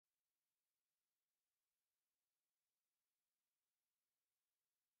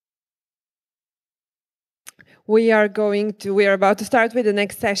we are about to start with the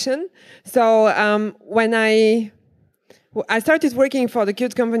next session. So when I started working for the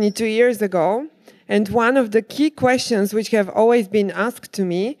Qt company 2 years ago, and one of the key questions which have always been asked to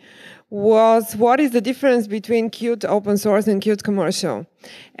me was, what is the difference between Qt open source and Qt commercial?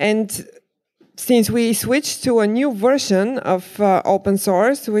 And since we switched to a new version of open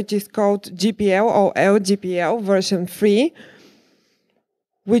source, which is called GPL or LGPL version 3,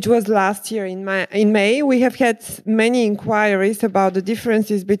 which was last year in May, we have had many inquiries about the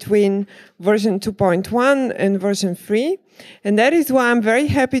differences between version 2.1 and version 3. And that is why I'm very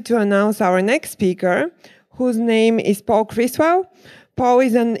happy to announce our next speaker, whose name is Paul Criswell. Paul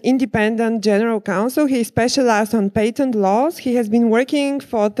is an independent general counsel. He specialized on patent laws. He has been working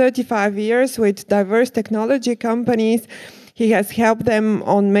for 35 years with diverse technology companies. He has helped them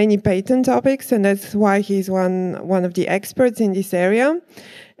on many patent topics, and that's why he's one of the experts in this area.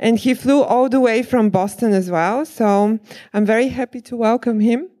 And he flew all the way from Boston as well. So I'm very happy to welcome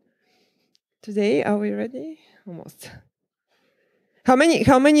him today. Are we ready? Almost. How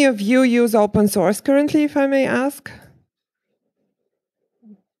many of you use open source currently, if I may ask?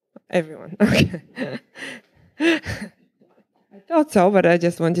 Everyone, okay. I thought so, but I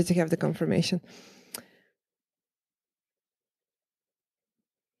just wanted to have the confirmation.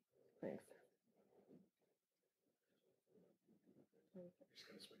 Thanks.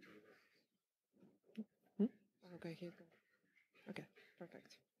 Okay, here you go. Okay,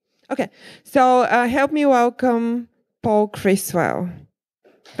 perfect. Okay, so help me welcome Paul Criswell.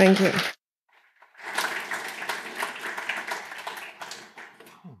 Thank you.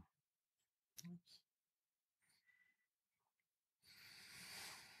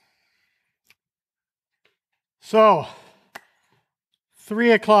 So,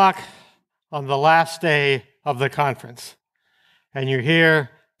 3 o'clock on the last day of the conference, and you're here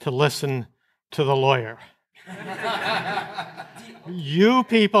to listen to the lawyer. You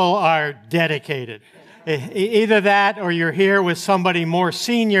people are dedicated. Either that or you're here with somebody more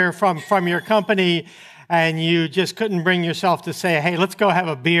senior from your company, and you just couldn't bring yourself to say, hey, let's go have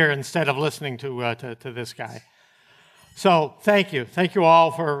a beer instead of listening to this guy. So thank you. Thank you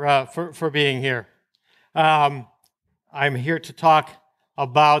all for being here. I'm here to talk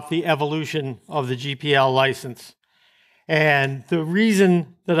about the evolution of the GPL license. And the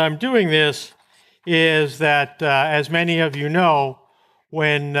reason that I'm doing this is that, as many of you know,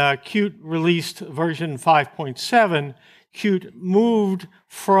 when Qt released version 5.7, Qt moved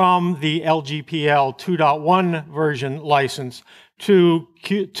from the LGPL 2.1 version license to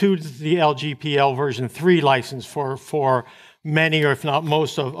the LGPL version 3 license for many, or if not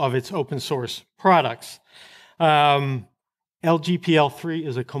most, of its open source products. LGPL 3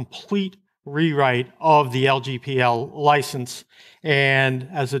 is a complete rewrite of the LGPL license. And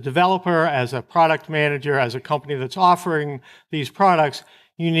as a developer, as a product manager, as a company that's offering these products,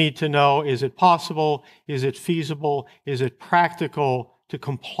 you need to know, is it possible? Is it feasible? Is it practical to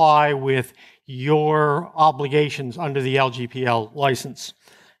comply with your obligations under the LGPL license?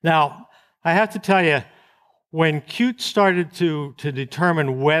 Now, I have to tell you, when Qt started to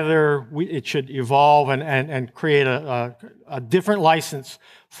determine whether it should evolve and create a different license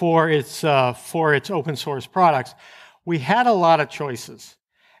for its open source products, we had a lot of choices.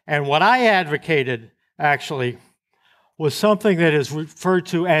 And what I advocated, actually, was something that is referred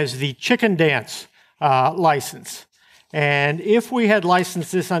to as the chicken dance license. And if we had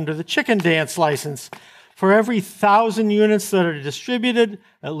licensed this under the chicken dance license, for every 1,000 units that are distributed,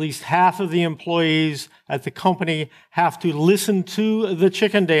 at least half of the employees at the company have to listen to the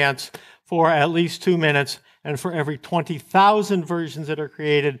chicken dance for at least 2 minutes. And for every 20,000 versions that are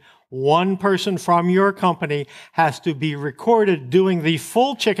created, one person from your company has to be recorded doing the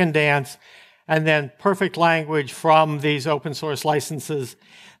full chicken dance, and then perfect language from these open source licenses.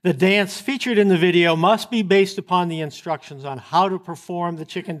 The dance featured in the video must be based upon the instructions on how to perform the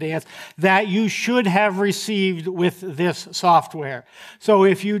chicken dance that you should have received with this software. So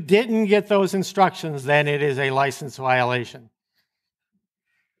if you didn't get those instructions, then it is a license violation.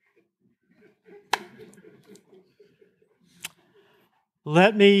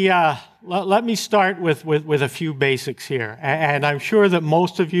 Let me start with a few basics here, and I'm sure that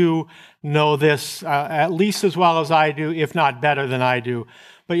most of you know this at least as well as I do, if not better than I do.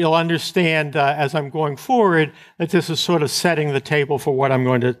 But you'll understand as I'm going forward that this is sort of setting the table for what I'm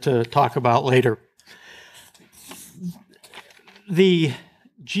going to talk about later. The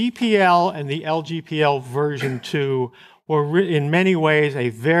GPL and the LGPL version 2 were in many ways a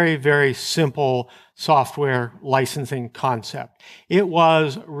very, very simple software licensing concept. It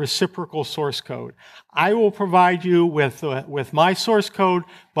was reciprocal source code. I will provide you with my source code,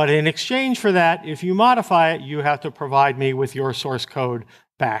 but in exchange for that, if you modify it, you have to provide me with your source code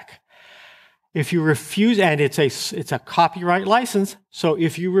back. If you refuse, and it's a copyright license, so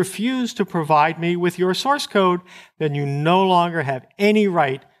if you refuse to provide me with your source code, then you no longer have any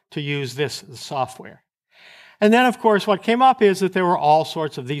right to use this software. And then, of course, what came up is that there were all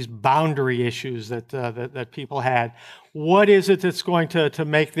sorts of these boundary issues that people had. What is it that's going to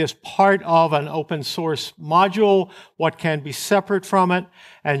make this part of an open source module? What can be separate from it?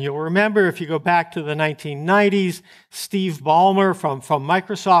 And you'll remember, if you go back to the 1990s, Steve Ballmer from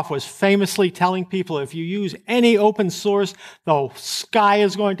Microsoft was famously telling people, if you use any open source, the sky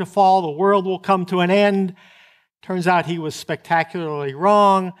is going to fall, the world will come to an end. Turns out he was spectacularly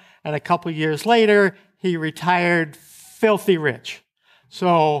wrong, and a couple years later, he retired filthy rich.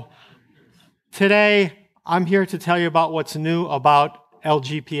 So today, I'm here to tell you about what's new about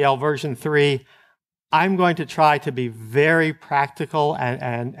LGPL version 3. I'm going to try to be very practical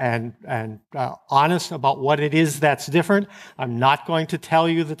and honest about what it is that's different. I'm not going to tell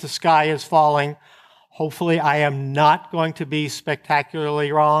you that the sky is falling. Hopefully, I am not going to be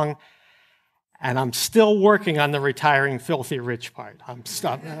spectacularly wrong. And I'm still working on the retiring filthy rich part.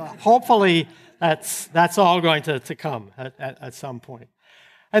 Hopefully, that's all going to come at some point.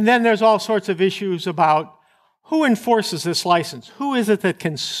 And then there's all sorts of issues about who enforces this license? Who is it that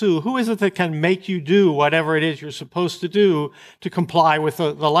can sue? Who is it that can make you do whatever it is you're supposed to do to comply with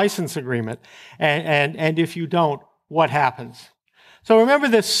the license agreement? And if you don't, what happens? So remember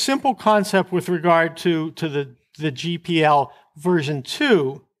this simple concept with regard to the GPL version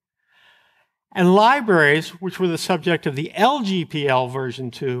 2. And libraries, which were the subject of the LGPL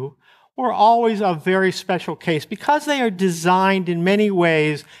version 2, were always a very special case because they are designed in many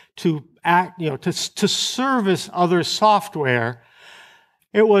ways to to service other software.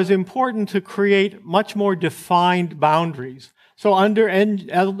 It was important to create much more defined boundaries. So under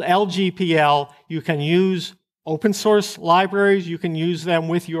LGPL, you can use open source libraries, you can use them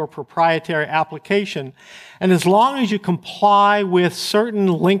with your proprietary application. And as long as you comply with certain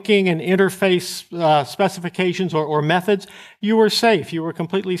linking and interface specifications or methods, you were safe, you were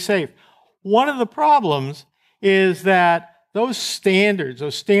completely safe. One of the problems is that those standards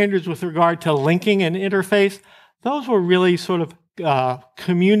with regard to linking and interface, those were really sort of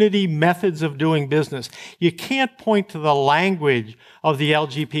community methods of doing business. You can't point to the language of the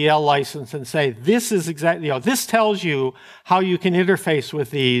LGPL license and say, this is exactly, this tells you how you can interface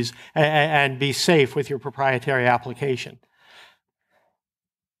with these and be safe with your proprietary application.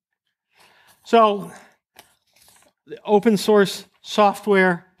 So, open source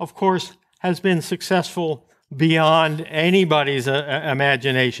software, of course, has been successful beyond anybody's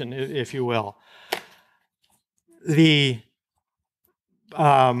imagination, if you will. So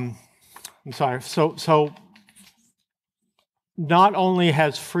not only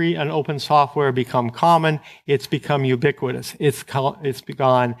has free and open software become common, it's become ubiquitous. It's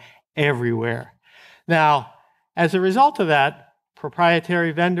gone everywhere. Now, as a result of that,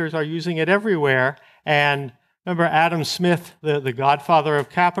 proprietary vendors are using it everywhere. And remember, Adam Smith, the godfather of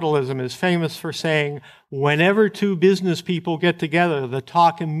capitalism, is famous for saying, whenever two business people get together, the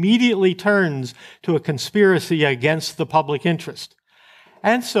talk immediately turns to a conspiracy against the public interest.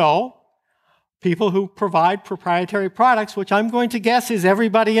 And so, people who provide proprietary products, which I'm going to guess is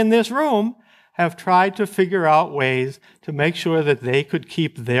everybody in this room, have tried to figure out ways to make sure that they could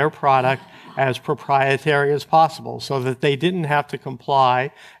keep their product as proprietary as possible so that they didn't have to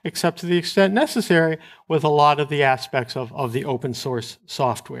comply, except to the extent necessary, with a lot of the aspects of the open source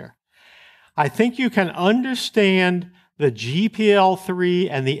software. I think you can understand the GPL3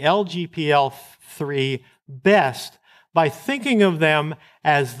 and the LGPL3 best by thinking of them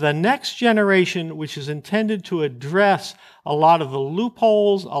as the next generation, which is intended to address a lot of the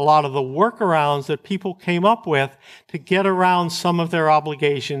loopholes, a lot of the workarounds that people came up with to get around some of their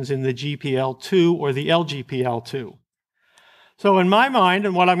obligations in the GPL2 or the LGPL2. So in my mind,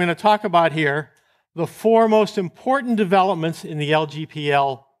 and what I'm going to talk about here, the four most important developments in the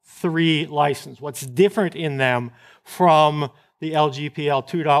LGPL3 license, what's different in them from the LGPL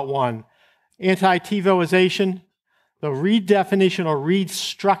 2.1. Anti-TiVoization, the redefinition or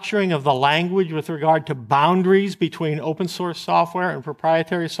restructuring of the language with regard to boundaries between open source software and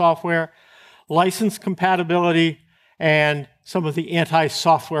proprietary software, license compatibility, and some of the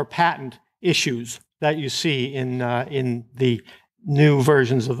anti-software patent issues that you see in the new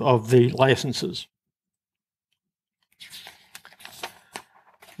versions of the licenses.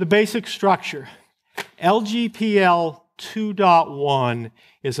 The basic structure. LGPL 2.1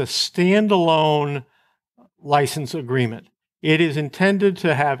 is a standalone license agreement. It is intended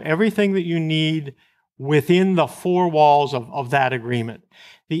to have everything that you need within the four walls of that agreement.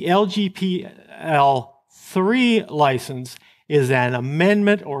 The LGPL 3 license is an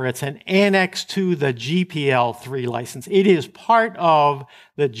amendment, or it's an annex to the GPL 3 license. It is part of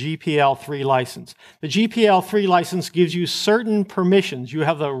the GPL 3 license. The GPL 3 license gives you certain permissions. You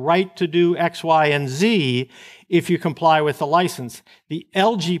have the right to do X, Y, and Z if you comply with the license. The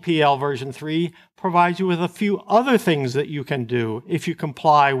LGPL version 3 provides you with a few other things that you can do if you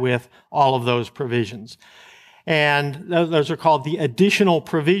comply with all of those provisions. And those are called the additional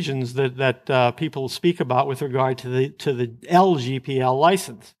provisions that people speak about with regard to the LGPL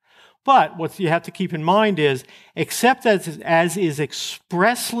license. But what you have to keep in mind is, except as is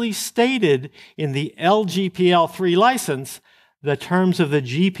expressly stated in the LGPL 3 license, the terms of the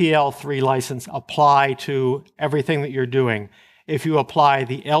GPL 3 license apply to everything that you're doing if you apply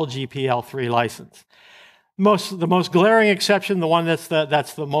the LGPL 3 license. The most glaring exception, the one that's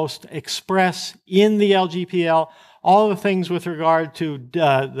the most express in the LGPL, all the things with regard to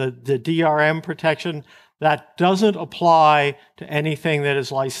the DRM protection, that doesn't apply to anything that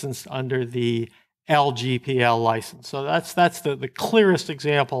is licensed under the LGPL license. So that's the clearest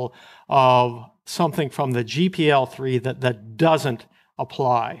example of something from the GPL 3 that doesn't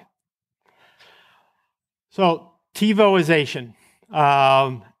apply. So TiVoization.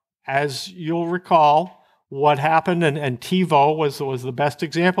 As you'll recall, what happened, and TiVo was the best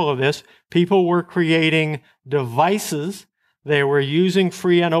example of this. People were creating devices. They were using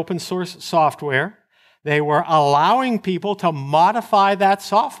free and open source software. They were allowing people to modify that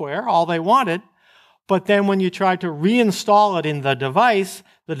software all they wanted. But then when you tried to reinstall it in the device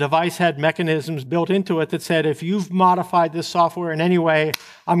had mechanisms built into it that said, if you've modified this software in any way,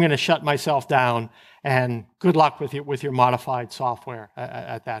 I'm going to shut myself down, and good luck with your modified software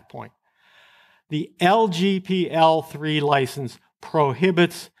at that point. The LGPL 3 license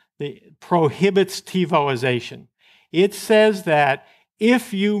prohibits TiVoization. It says that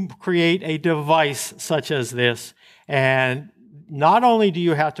if you create a device such as this, and not only do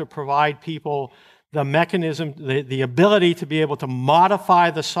you have to provide people the mechanism, the ability to be able to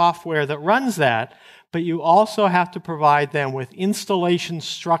modify the software that runs that, but you also have to provide them with installation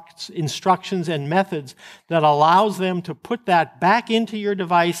instructions and methods that allows them to put that back into your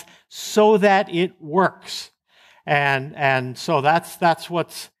device so that it works. And so that's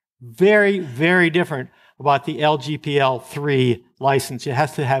what's very, very different about the LGPL 3 license. It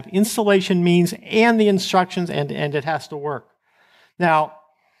has to have installation means and the instructions, and it has to work. Now,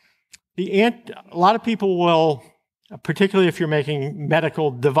 a lot of people will, particularly if you're making medical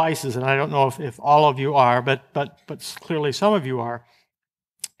devices, and I don't know if all of you are, but clearly some of you are,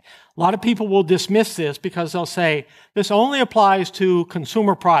 a lot of people will dismiss this because they'll say, this only applies to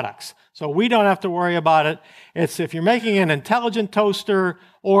consumer products, so we don't have to worry about it. It's if you're making an intelligent toaster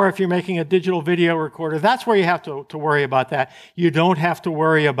or if you're making a digital video recorder, that's where you have to worry about that. You don't have to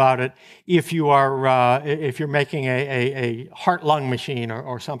worry about it if you're making a heart-lung machine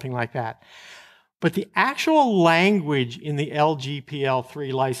or something like that. But the actual language in the LGPL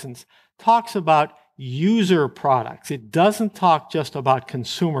 3 license talks about user products. It doesn't talk just about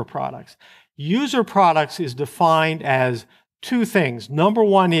consumer products. User products is defined as two things. Number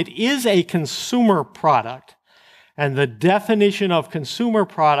one, it is a consumer product. And the definition of consumer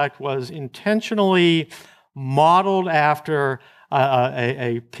product was intentionally modeled after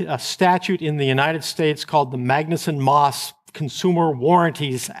a statute in the United States called the Magnuson-Moss Consumer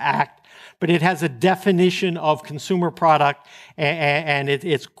Warranties Act. But it has a definition of consumer product, and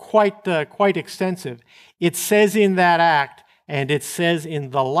it's quite extensive. It says in that act, and it says in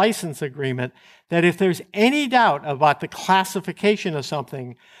the license agreement, that if there's any doubt about the classification of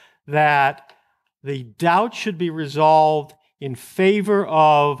something, that the doubt should be resolved in favor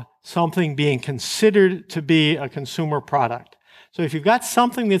of something being considered to be a consumer product. So if you've got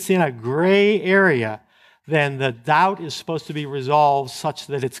something that's in a gray area, then the doubt is supposed to be resolved such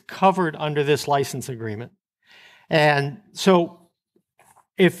that it's covered under this license agreement. And so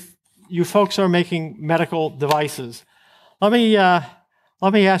if you folks are making medical devices, let me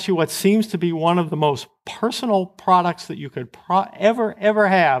ask you what seems to be one of the most personal products that you could ever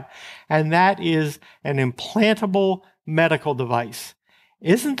have, and that is an implantable medical device.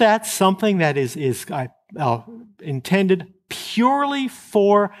 Isn't that something that is intended purely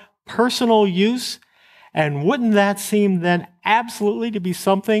for personal use? And wouldn't that seem then absolutely to be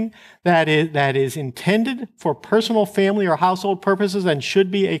something that is intended for personal, family, or household purposes and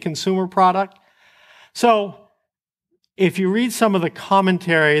should be a consumer product? So if you read some of the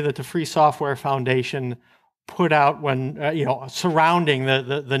commentary that the Free Software Foundation put out when, surrounding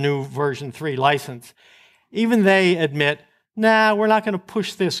the new version 3 license. Even they admit, nah, we're not going to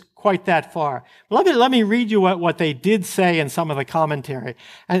push this quite that far. Let me read you what they did say in some of the commentary,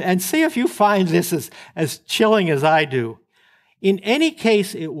 and see if you find this as chilling as I do. In any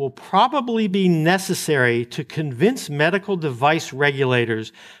case, it will probably be necessary to convince medical device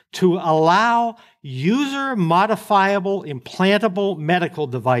regulators to allow user-modifiable implantable medical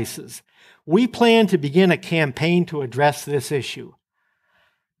devices. We plan to begin a campaign to address this issue.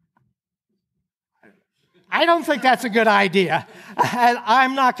 I don't think that's a good idea.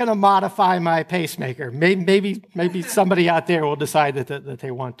 I'm not going to modify my pacemaker. Maybe somebody out there will decide that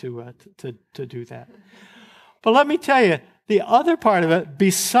they want to do that. But let me tell you, the other part of it,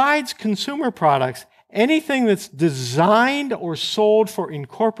 besides consumer products, anything that's designed or sold for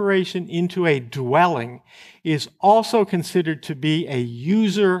incorporation into a dwelling is also considered to be a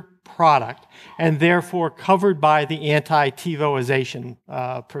user product and therefore covered by the anti-TiVoization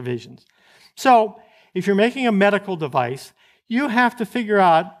provisions. So if you're making a medical device, you have to figure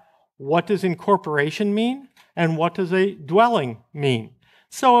out what does incorporation mean and what does a dwelling mean.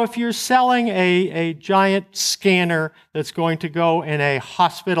 So if you're selling a giant scanner that's going to go in a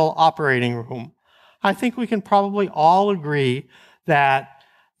hospital operating room, I think we can probably all agree that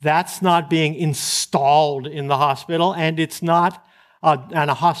that's not being installed in the hospital, and it's not, and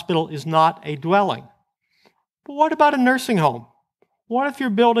a hospital is not a dwelling. But what about a nursing home? What if you're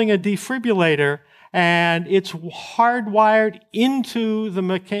building a defibrillator and it's hardwired into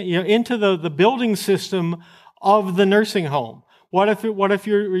the building system of the nursing home? What if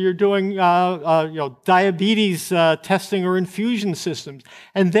you're doing diabetes testing or infusion systems,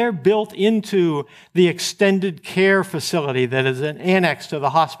 and they're built into the extended care facility that is an annex to the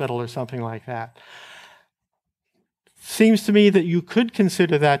hospital or something like that? Seems to me that you could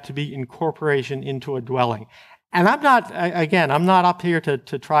consider that to be incorporation into a dwelling. And I'm not up here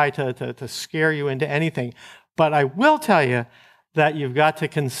to try to scare you into anything, but I will tell you that you've got to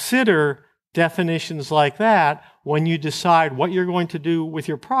consider definitions like that when you decide what you're going to do with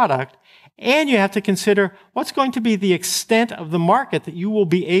your product, and you have to consider what's going to be the extent of the market that you will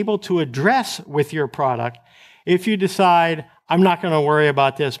be able to address with your product if you decide, I'm not going to worry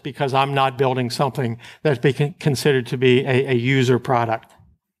about this because I'm not building something that's considered to be a user product.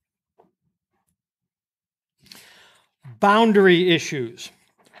 Boundary issues.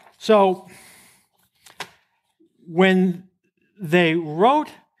 So when they wrote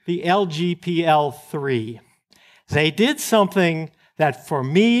the LGPL V.3, they did something that for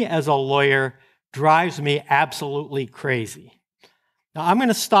me as a lawyer drives me absolutely crazy. Now I'm going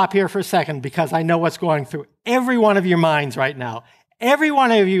to stop here for a second because I know what's going through every one of your minds right now. Every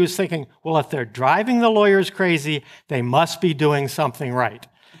one of you is thinking, well, if they're driving the lawyers crazy, they must be doing something right.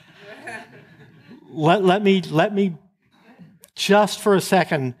 Let me just for a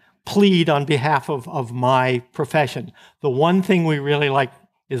second plead on behalf of my profession. The one thing we really like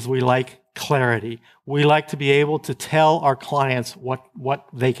is we like clarity. We like to be able to tell our clients what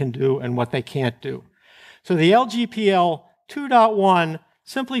they can do and what they can't do. So the LGPL 2.1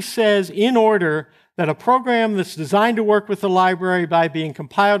 simply says, in order, that a program that's designed to work with the library by being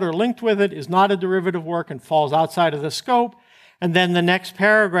compiled or linked with it is not a derivative work and falls outside of the scope. And then the next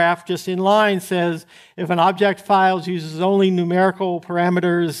paragraph, just in line, says, if an object file uses only numerical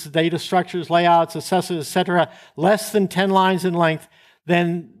parameters, data structures, layouts, assessors, etc., less than 10 lines in length,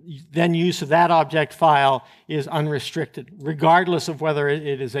 then use of that object file is unrestricted, regardless of whether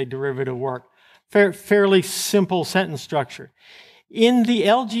it is a derivative work. Fairly simple sentence structure. In the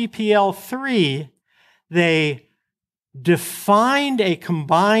LGPL 3, they defined a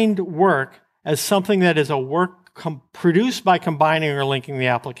combined work as something that is a work produced by combining or linking the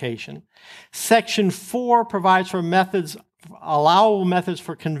application. Section 4 provides for allowable methods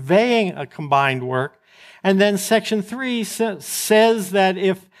for conveying a combined work. And then Section 3 says that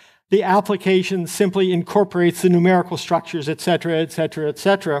if the application simply incorporates the numerical structures, et cetera, et cetera, et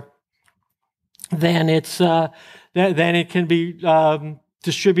cetera, then it can be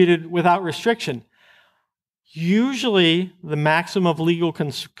distributed without restriction. Usually, the maximum of legal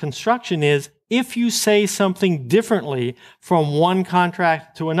construction is if you say something differently from one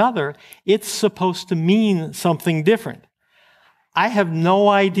contract to another, it's supposed to mean something different. I have no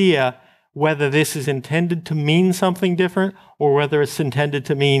idea whether this is intended to mean something different or whether it's intended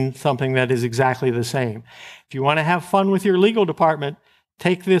to mean something that is exactly the same. If you want to have fun with your legal department,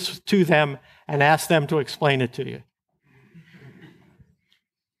 take this to them and ask them to explain it to you.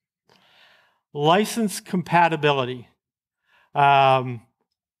 License compatibility.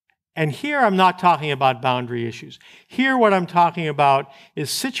 And here I'm not talking about boundary issues. Here what I'm talking about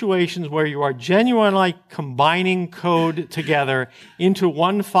is situations where you are genuinely combining code together into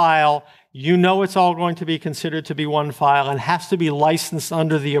one file. You know it's all going to be considered to be one file and has to be licensed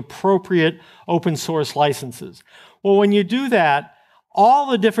under the appropriate open source licenses. Well, when you do that, all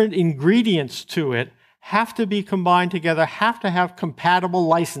the different ingredients to it have to be combined together, have to have compatible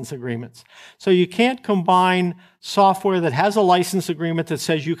license agreements. So you can't combine software that has a license agreement that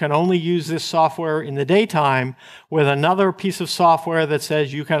says you can only use this software in the daytime with another piece of software that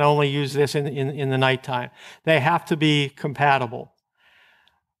says you can only use this in the nighttime. They have to be compatible.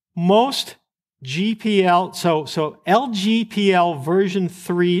 Most GPL, so LGPL version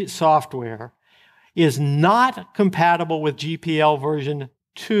 3 software is not compatible with GPL version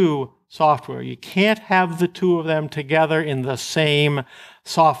 2 software. You can't have the two of them together in the same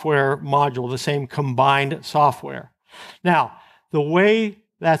software module, the same combined software. Now, the way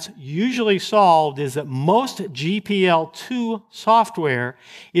that's usually solved is that most GPL2 software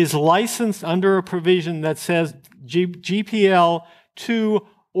is licensed under a provision that says GPL2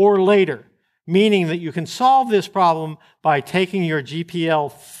 or later, meaning that you can solve this problem by taking your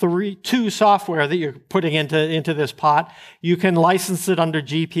GPL2 software that you're putting into this pot. You can license it under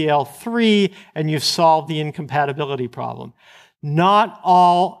GPL3, and you've solved the incompatibility problem. Not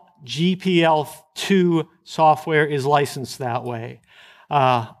all GPL2 software is licensed that way.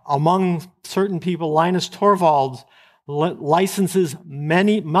 Among certain people, Linus Torvalds licenses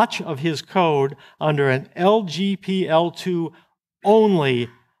much of his code under an LGPL2 only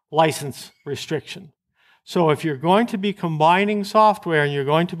license restriction. So if you're going to be combining software and you're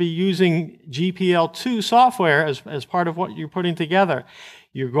going to be using GPL2 software as part of what you're putting together,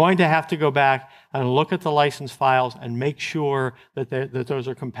 you're going to have to go back and look at the license files and make sure that those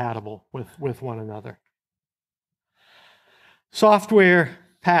are compatible with one another. Software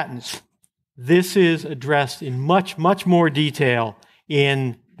patents. This is addressed in much more detail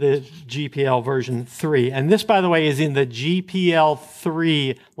in the GPL version 3. And this, by the way, is in the GPL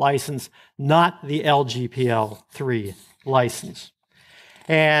 3 license, not the LGPL 3 license.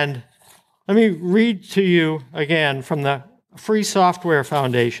 And let me read to you again from the Free Software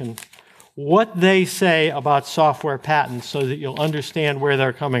Foundation what they say about software patents so that you'll understand where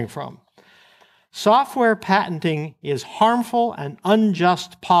they're coming from. Software patenting is harmful and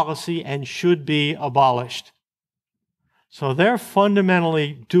unjust policy and should be abolished. So they're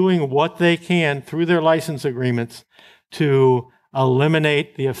fundamentally doing what they can through their license agreements to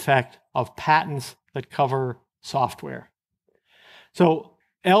eliminate the effect of patents that cover software. So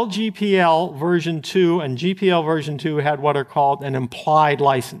LGPL version 2 and GPL version 2 had what are called an implied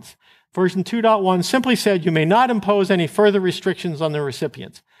license. Version 2.1 simply said you may not impose any further restrictions on the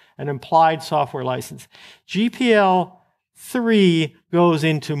recipients, an implied software license. GPL 3 goes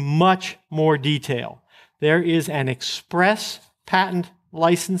into much more detail. There is an express patent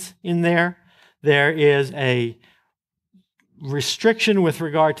license in there. There is a restriction with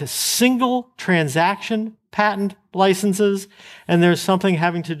regard to single transaction patent licenses, and there's something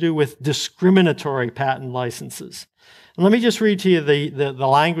having to do with discriminatory patent licenses. And let me just read to you the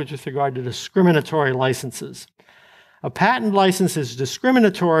language with regard to discriminatory licenses. A patent license is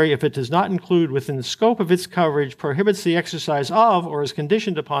discriminatory if it does not include within the scope of its coverage, prohibits the exercise of, or is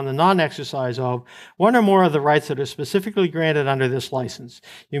conditioned upon the non-exercise of, one or more of the rights that are specifically granted under this license.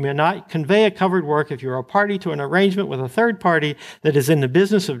 You may not convey a covered work if you are a party to an arrangement with a third party that is in the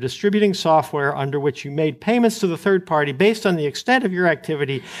business of distributing software under which you made payments to the third party based on the extent of your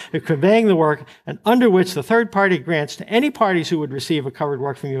activity of conveying the work, and under which the third party grants to any parties who would receive a covered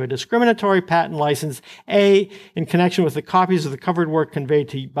work from you a discriminatory patent license, A, in connection with the copies of the covered work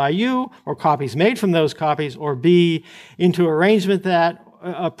conveyed by you, or copies made from those copies, or B, into arrangement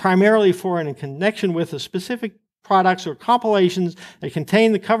that primarily for and in connection with the specific products or compilations that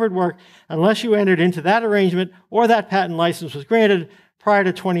contain the covered work, unless you entered into that arrangement or that patent license was granted prior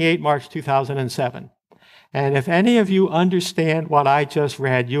to 28 March 2007. And if any of you understand what I just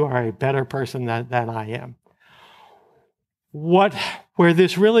read, you are a better person than I am. Where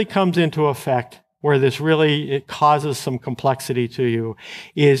this really comes into effect, where it causes some complexity to you,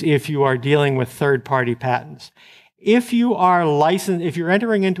 is if you are dealing with third-party patents. If you're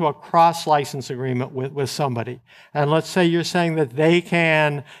entering into a cross-license agreement with somebody, and let's say you're saying that they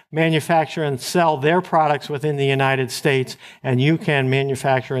can manufacture and sell their products within the United States, and you can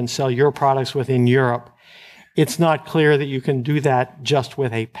manufacture and sell your products within Europe, it's not clear that you can do that just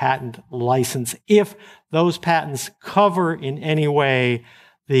with a patent license if those patents cover in any way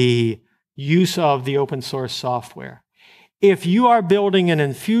the use of the open source software. if you are building an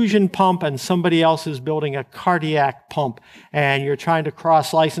infusion pump and somebody else is building a cardiac pump, and you're trying to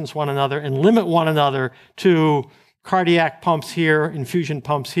cross-license one another and limit one another to cardiac pumps here, infusion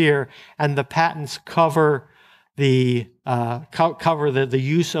pumps here, and the patents cover the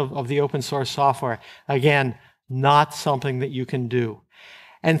use of the open source software. Again, not something that you can do.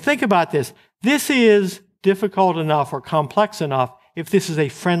 And think about this. This is difficult enough or complex enough if this is a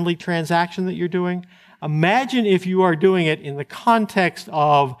friendly transaction that you're doing. Imagine if you are doing it in the context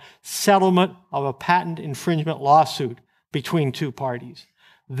of settlement of a patent infringement lawsuit between two parties.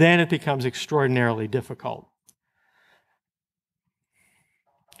 Then it becomes extraordinarily difficult.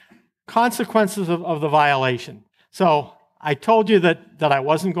 Consequences of the violation. So I told you that I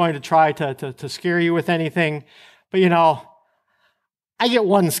wasn't going to try to scare you with anything, but you know, I get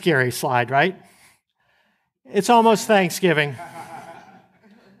one scary slide, right? It's almost Thanksgiving.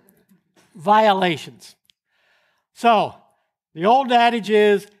 Violations. So, the old adage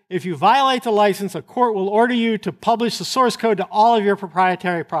is, if you violate the license, a court will order you to publish the source code to all of your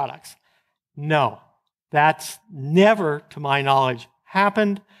proprietary products. No, that's never, to my knowledge,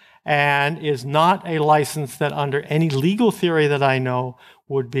 happened, and is not a license that under any legal theory that I know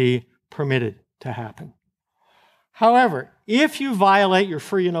would be permitted to happen. However, if you violate your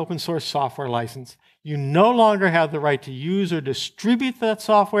free and open source software license, you no longer have the right to use or distribute that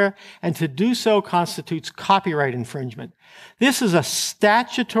software, and to do so constitutes copyright infringement. This is a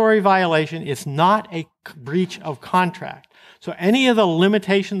statutory violation. It's not a breach of contract. So any of the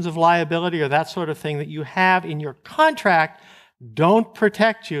limitations of liability or that sort of thing that you have in your contract don't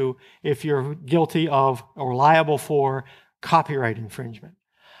protect you if you're guilty of or liable for copyright infringement.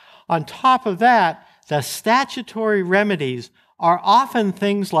 On top of that, the statutory remedies are often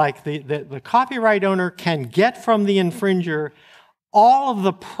things like the copyright owner can get from the infringer all of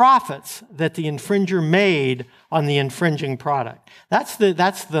the profits that the infringer made on the infringing product. That's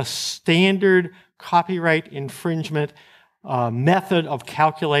the standard copyright infringement method of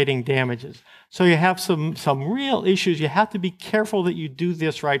calculating damages. So you have some real issues. You have to be careful that you do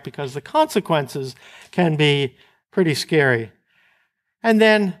this right, because the consequences can be pretty scary. And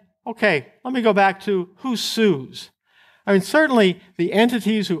then, okay, let me go back to who sues. I mean, certainly the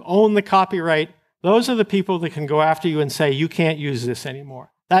entities who own the copyright, those are the people that can go after you and say, you can't use this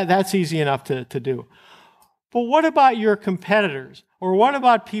anymore. That's easy enough to do. But what about your competitors? Or what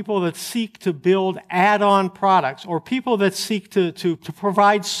about people that seek to build add-on products, or people that seek to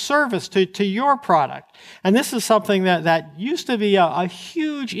provide service to your product? And this is something that used to be a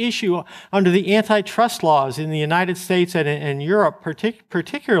huge issue under the antitrust laws in the United States and in Europe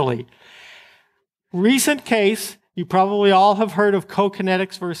particularly. Recent case, you probably all have heard of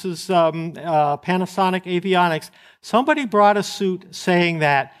Cokinetics versus Panasonic Avionics. Somebody brought a suit saying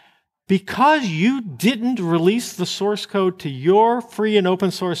that because you didn't release the source code to your free and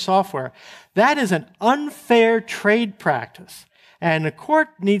open source software, that is an unfair trade practice. And the court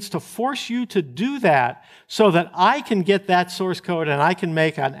needs to force you to do that so that I can get that source code and I can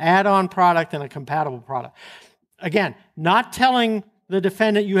make an add-on product and a compatible product. Again, not telling the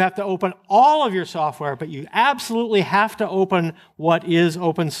defendant you have to open all of your software, but you absolutely have to open what is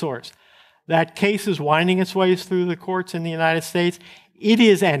open source. That case is winding its way through the courts in the United States. It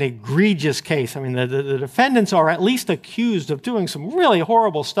is an egregious case. I mean, the defendants are at least accused of doing some really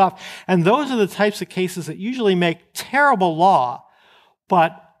horrible stuff, and those are the types of cases that usually make terrible law.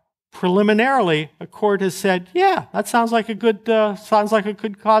 But preliminarily, a court has said, yeah, that sounds like a good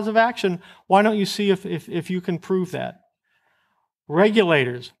cause of action. Why don't you see if you can prove that?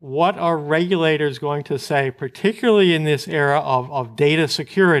 Regulators. What are regulators going to say, particularly in this era of data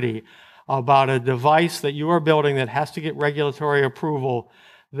security, about a device that you are building that has to get regulatory approval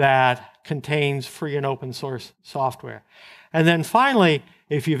that contains free and open source software? And then finally,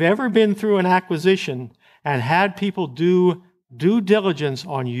 if you've ever been through an acquisition and had people do due diligence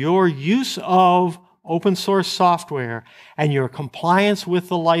on your use of open source software and your compliance with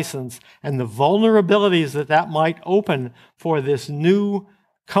the license and the vulnerabilities that might open for this new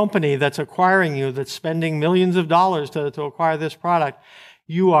company that's acquiring you, that's spending millions of dollars to acquire this product,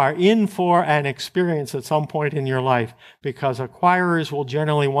 you are in for an experience at some point in your life, because acquirers will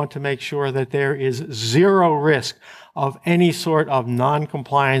generally want to make sure that there is zero risk of any sort of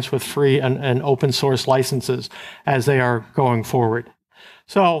non-compliance with free and open source licenses as they are going forward.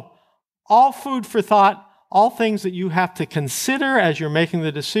 So, all food for thought, all things that you have to consider as you're making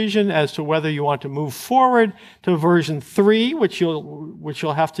the decision as to whether you want to move forward to version 3, which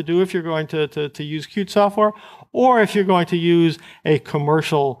you'll have to do if you're going to use Qt software, or if you're going to use a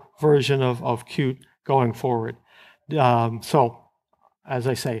commercial version of Qt going forward. So, as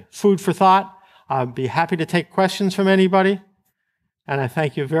I say, food for thought. I'd be happy to take questions from anybody. And I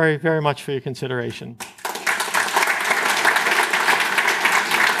thank you very, very much for your consideration.